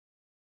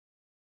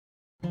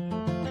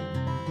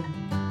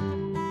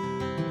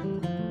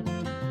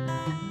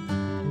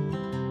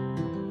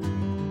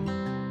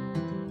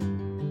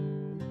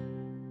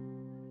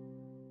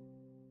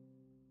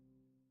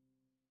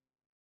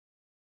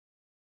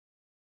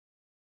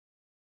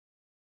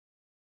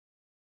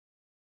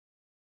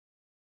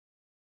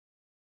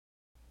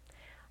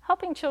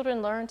Helping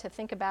children learn to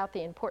think about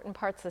the important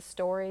parts of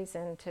stories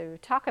and to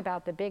talk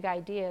about the big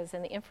ideas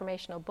in the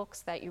informational books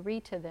that you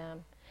read to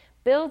them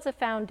builds a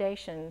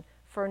foundation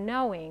for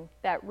knowing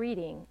that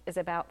reading is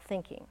about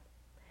thinking.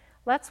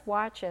 Let's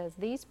watch as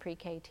these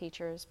pre-K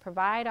teachers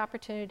provide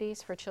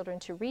opportunities for children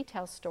to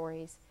retell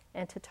stories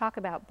and to talk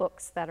about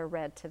books that are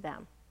read to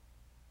them.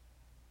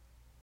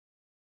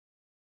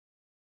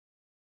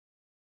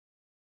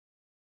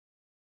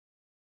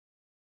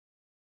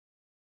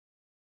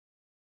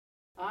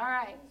 All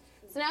right,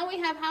 so now we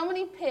have how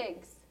many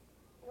pigs?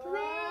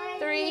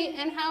 Three.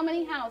 And how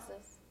many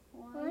houses?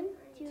 One,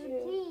 two,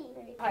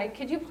 three. All right,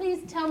 could you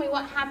please tell me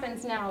what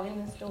happens now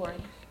in the story?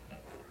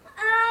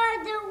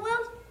 The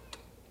wolf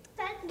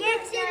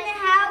gets in the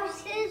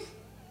houses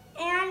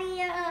and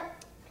he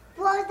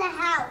blows the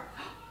house.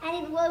 And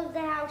he blows the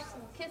houses.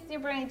 Kiss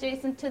your brain,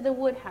 Jason, to the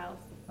wood house.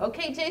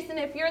 Okay, Jason,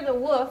 if you're the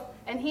wolf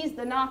and he's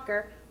the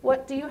knocker,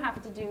 what do you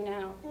have to do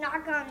now?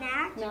 Knock on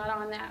that. Not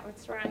on that,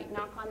 that's right,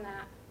 knock on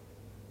that.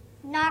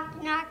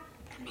 Knock, knock.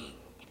 Come in.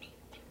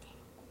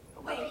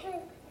 Wait.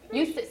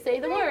 You say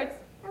the words.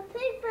 A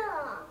pig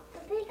bell.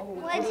 Oh,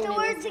 What's the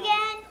words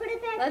again? Put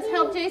it back Let's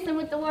help Jason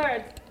with the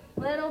words.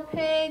 Little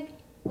pig,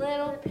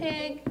 let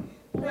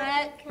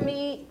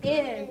me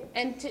in.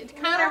 And to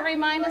kind of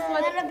remind us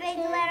what... Little pig,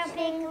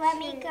 let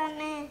me come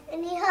in.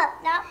 And he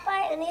huffed, not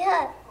fart, and he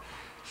huffed.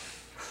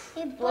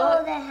 He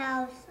blew the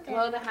house down.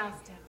 Blow the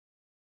house down.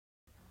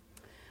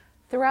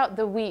 Throughout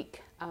the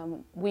week,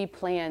 we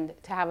planned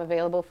to have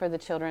available for the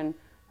children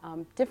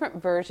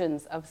different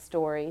versions of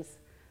stories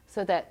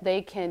so that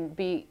they can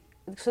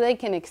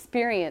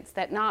experience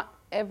that not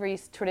every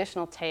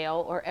traditional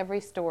tale or every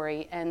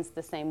story ends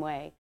the same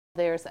way.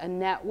 There's a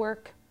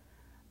network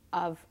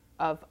of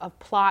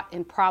plot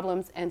and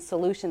problems and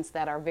solutions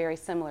that are very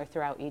similar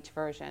throughout each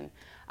version.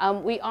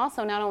 We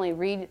also not only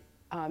read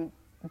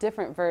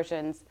different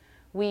versions,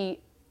 we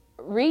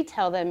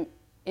retell them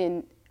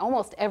in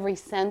almost every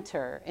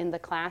center in the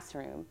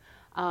classroom.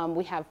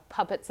 We have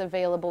puppets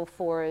available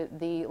for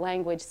the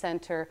language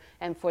center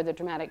and for the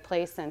dramatic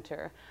play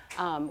center.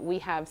 We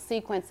have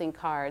sequencing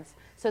cards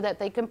so that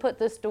they can put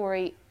the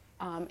story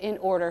in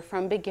order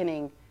from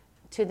beginning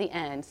to the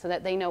end, so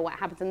that they know what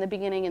happens in the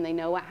beginning and they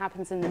know what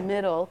happens in the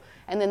middle,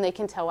 and then they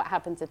can tell what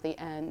happens at the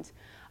end.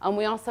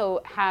 We also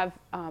have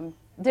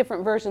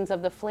different versions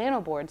of the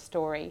flannel board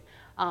story,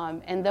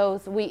 and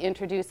those we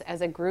introduce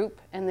as a group,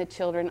 and the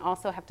children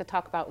also have to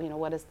talk about,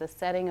 what is the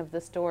setting of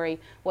the story,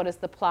 what is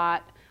the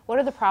plot, what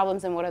are the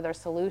problems and what are their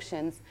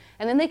solutions,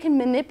 and then they can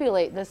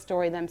manipulate the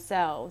story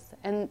themselves,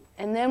 and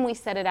then we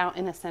set it out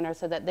in a center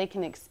so that they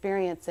can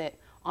experience it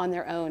on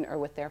their own or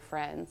with their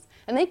friends.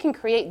 And they can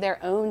create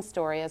their own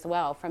story as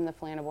well from the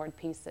flannel board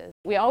pieces.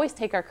 We always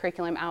take our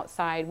curriculum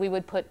outside. We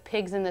would put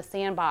pigs in the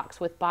sandbox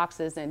with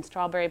boxes and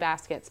strawberry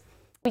baskets.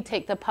 We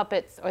take the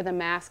puppets or the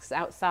masks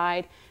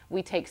outside.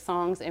 We take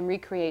songs and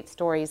recreate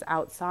stories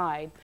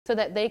outside so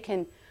that they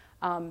can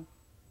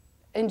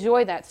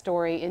enjoy that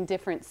story in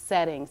different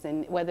settings,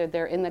 and whether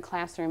they're in the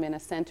classroom in a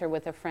center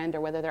with a friend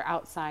or whether they're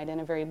outside in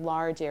a very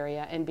large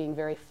area and being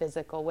very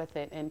physical with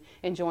it and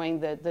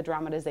enjoying the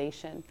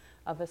dramatization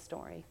of a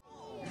story.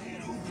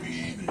 Little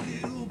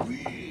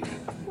pig,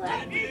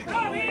 Let me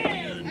come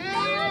in.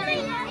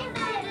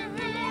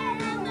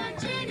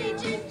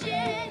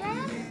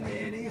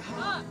 and he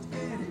hopped,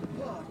 and he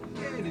popped,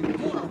 and he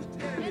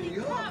puffed, and he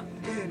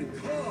hopped, and he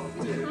puffed,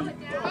 and he puffed,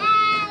 and he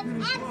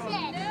puffed,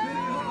 and he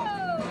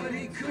hopped, but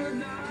he could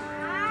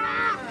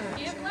not.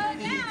 He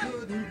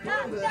couldn't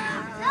blow the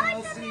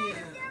house in.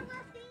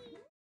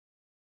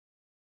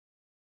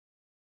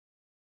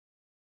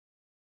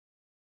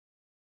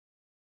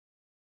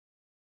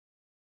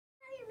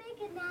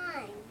 Make a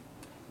 9.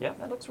 Yeah,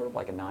 that looks sort of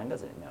like a 9,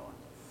 doesn't it, Noah?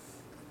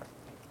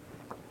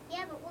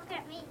 Yeah, but look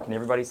at me. Can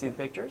everybody see the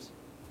pictures?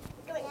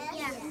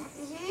 Yeah.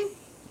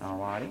 All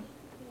righty.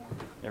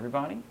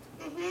 Everybody?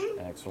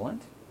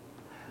 Excellent.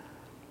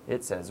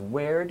 It says,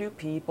 where do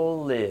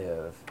people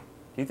live?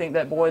 Do you think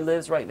that boy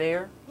lives right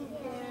there?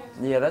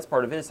 Yeah, that's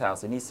part of his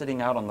house, and he's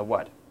sitting out on the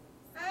what?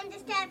 On the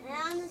steps.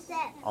 On the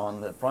steps.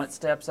 On the front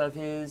steps of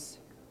his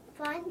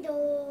Front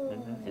door.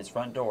 his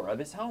front door of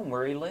his home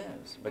where he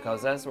lives,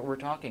 because that's what we're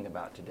talking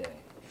about today.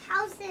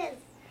 Houses.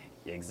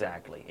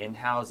 Exactly. In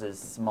houses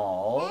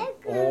small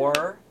Big.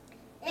 or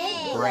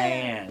Big.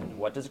 grand.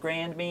 What does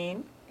grand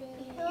mean?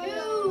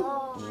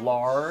 Huge.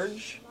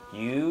 Large,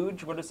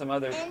 huge. What are some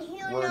other And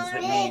words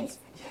that enormous.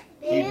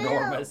 mean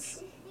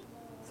enormous?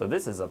 So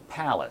this is a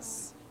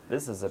palace.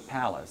 This is a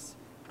palace.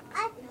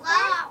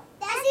 Wow.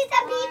 I see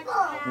some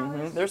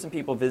people. There's some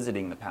people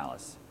visiting the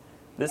palace.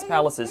 This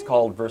palace is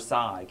called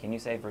Versailles. Can you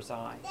say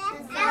Versailles?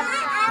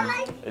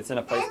 I like It's in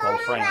a place called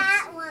France.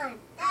 that one.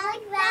 I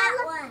like that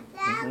one.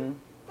 Mhm.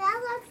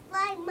 That looks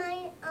like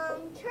my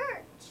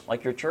church.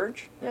 Like your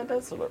church? Yeah, it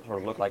does sort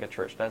of look like a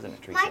church, doesn't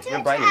it, Teresa? My Here,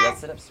 church Brady, has let's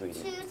sit up,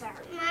 sweetie.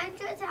 My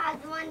church has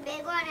one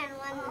big one and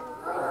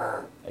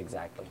one.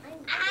 Exactly.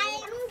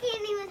 I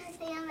can't even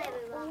stand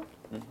everyone.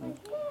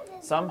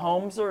 Some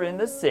homes are in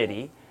the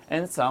city,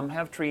 and some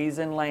have trees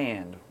and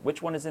land.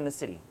 Which one is in the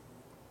city?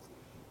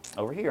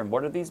 Over here. And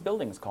what are these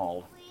buildings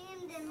called?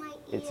 Sand in my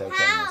It's ear.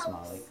 okay, Miss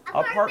Molly.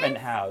 Apartment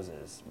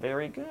houses.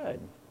 Very good.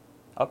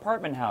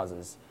 Apartment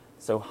houses.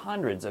 So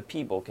hundreds of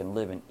people can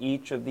live in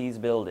each of these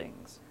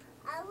buildings.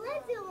 I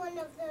live in one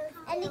of those.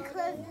 And he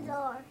closed the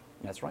door.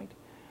 That's right.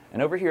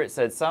 And over here it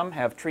said some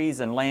have trees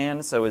and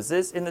land. So is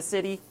this in the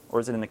city or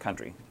is it in the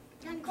country?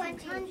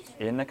 Country.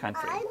 In the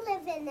country. I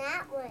live in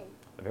that one.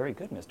 Very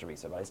good, Mr.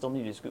 Teresa, but I still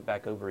need you to scoot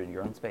back over in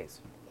your own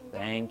space.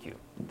 Thank you.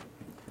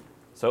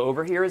 So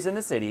over here is in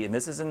the city, and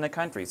this is in the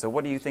country. So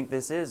what do you think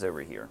this is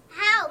over here?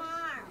 House.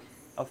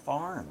 A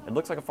farm. It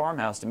looks like a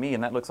farmhouse to me,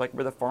 and that looks like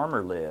where the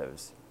farmer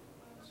lives.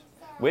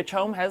 Which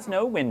home has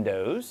no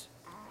windows?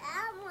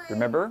 That one.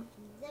 Remember?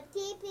 The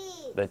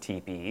teepee. The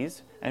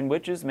teepees. And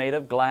which is made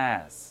of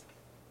glass?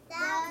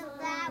 That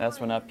That's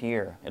one up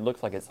here. It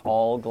looks like it's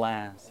all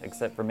glass,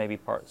 except for maybe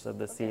parts of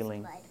the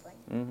ceiling.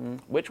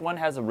 Which one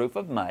has a roof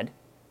of mud?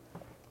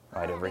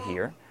 Right over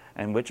here.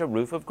 And which a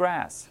roof of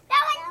grass?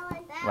 That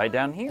one. Right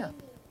down here.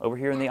 Over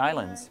here in the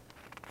islands.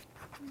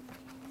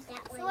 So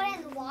what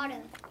is water?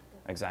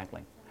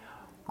 Exactly.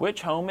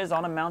 Which home is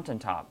on a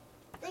mountaintop?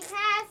 The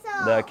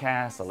castle. The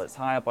castle. It's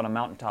high up on a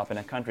mountaintop in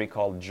a country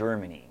called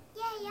Germany.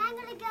 Yeah, I'm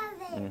gonna go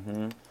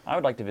there. I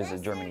would like to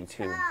visit Germany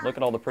too. Look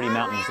at all the pretty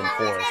mountains and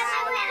forests.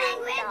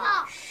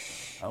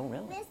 Oh,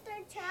 really? Mr.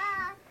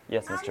 Cha.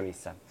 Yes, Miss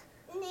Teresa.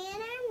 Nana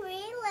and Marie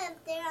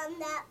lived there on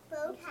that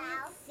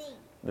boathouse.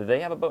 Do they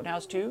have a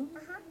boathouse too?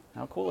 Uh-huh.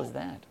 How cool is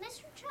that?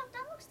 Mr. Chuck,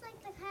 that looks like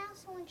the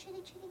castle in Chitty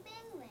Chitty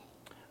Bang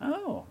Bang.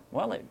 Oh,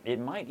 well, it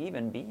might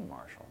even be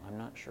Marshall. I'm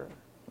not sure.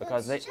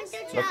 Because they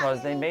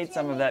Mr. made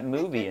some of that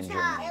movie in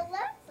Germany. It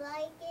looks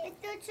like it.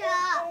 Mr.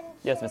 Chuck.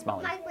 Yes, Miss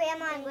Molly. My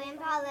grandma and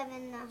grandpa live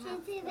in the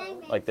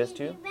house. Like this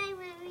too?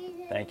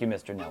 Thank you,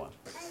 Mr. Noah.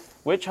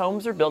 Which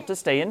homes are built to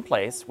stay in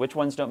place? Which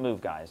ones don't move,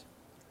 guys?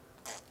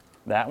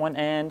 That one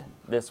and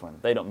this one.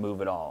 They don't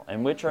move at all.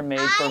 And which are made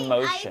for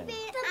motion? I've been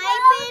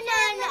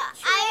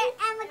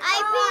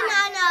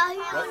on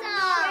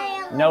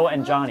a huge Noah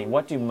and Johnny,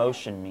 what do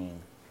motion mean?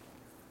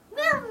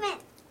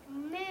 movement.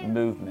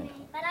 Movement.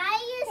 But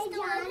I used to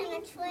live in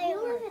a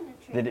trailer.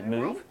 Did it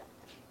move?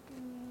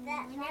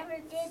 That never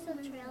did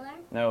the trailer.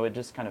 No, it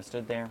just kind of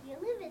stood there. You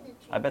live in a trailer.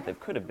 I bet they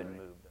could have been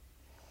moved.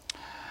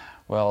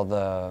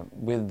 Well,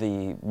 with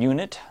the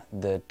unit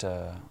that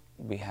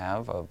we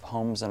have of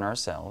homes and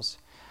ourselves,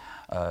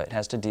 it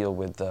has to deal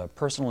with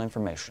personal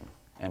information.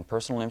 And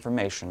personal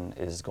information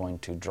is going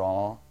to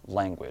draw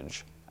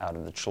language out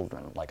of the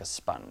children like a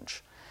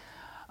sponge.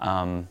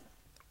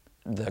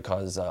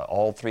 Because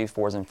all 3s,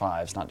 4s, and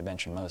 5s, not to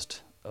mention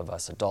most of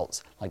us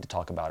adults, like to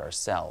talk about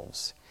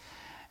ourselves.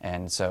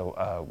 And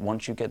so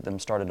once you get them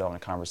started on a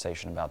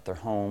conversation about their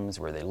homes,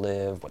 where they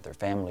live, what their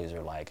families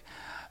are like,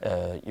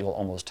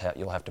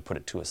 you'll have to put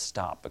it to a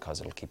stop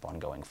because it'll keep on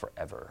going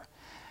forever.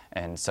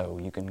 And so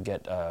you can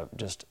get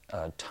just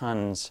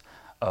tons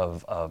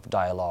of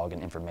dialogue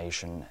and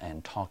information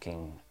and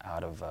talking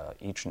out of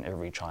each and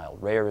every child.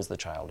 Rare is the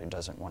child who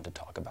doesn't want to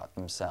talk about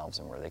themselves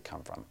and where they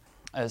come from.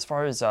 As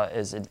far as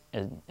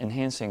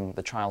enhancing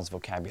the child's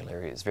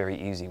vocabulary, it's very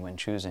easy when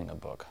choosing a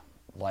book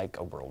like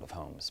A World of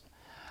Homes,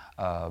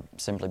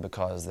 simply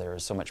because there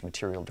is so much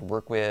material to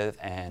work with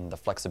and the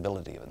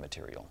flexibility of the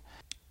material.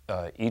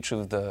 Each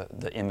of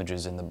the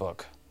images in the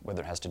book,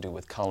 whether it has to do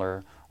with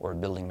color or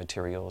building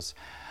materials,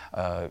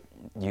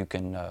 you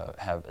can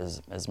have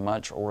as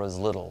much or as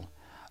little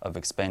of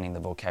expanding the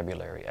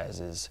vocabulary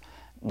as is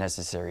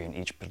necessary in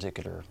each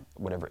particular,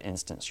 whatever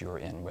instance you're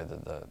in, whether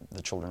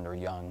the children are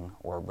young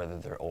or whether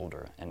they're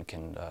older, and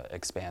can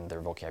expand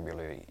their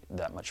vocabulary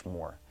that much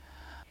more.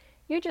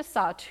 You just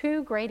saw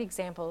 2 great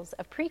examples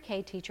of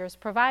pre-K teachers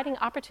providing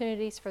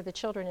opportunities for the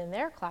children in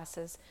their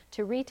classes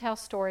to retell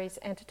stories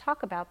and to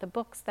talk about the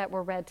books that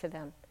were read to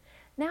them.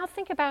 Now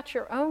think about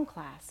your own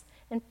class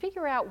and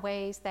figure out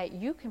ways that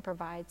you can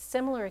provide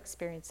similar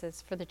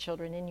experiences for the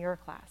children in your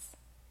class.